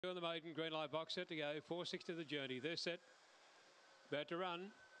On the maiden green light box, set to go. 4-6 to the journey. They're set. About to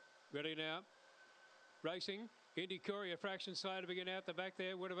run. Ready now. Racing. Indy Corey, a fraction slow to begin out the back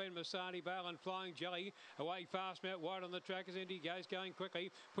there. Would have been Masani Bale and Flying Jelly. Away fast, out wide on the track as Indy goes, going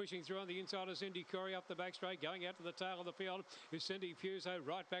quickly. Pushing through on the inside as Indy Corey up the back straight. Going out to the tail of the field is Cindy Fuso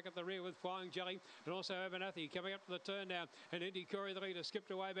right back at the rear with Flying Jelly. And also Abernathy coming up to the turn now. And Indy Corey, the leader,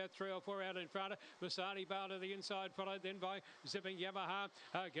 skipped away about 3 or 4 out in front. Masani Bale to the inside, followed then by Zipping Yamaha.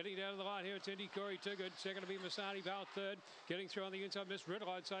 Getting down to the line here, it's Indy Corey, too good. Second to be Masani Bale, third. Getting through on the inside, Miss Riddle,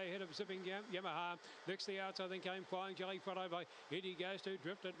 I'd say, ahead of Zipping Yamaha. Next the outside, then came Flying Jelly, followed by Indy Goes To,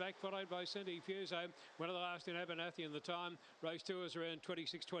 drifted back, followed by Cindy Fuso. One of the last in Abernathy, and the time, race 2 is around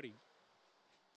 26:20.